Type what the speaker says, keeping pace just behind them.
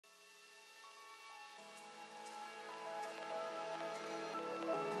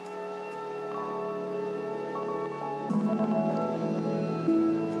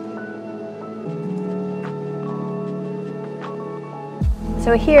So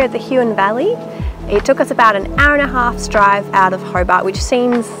we're here at the Huon Valley. It took us about an hour and a half's drive out of Hobart, which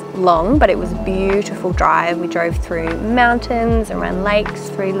seems long, but it was a beautiful drive. We drove through mountains, around lakes,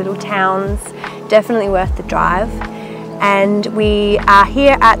 through little towns. Definitely worth the drive. And we are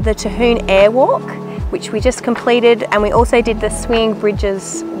here at the Tahune Airwalk, which we just completed, and we also did the Swinging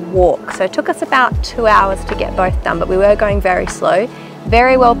Bridges walk. So it took us about 2 hours to get both done, but we were going very slow.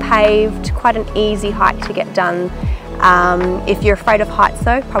 Very well paved, quite an easy hike to get done. If you're afraid of heights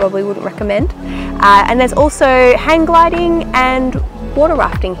though, probably wouldn't recommend. And there's also hang gliding and water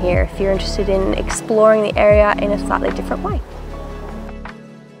rafting here if you're interested in exploring the area in a slightly different way.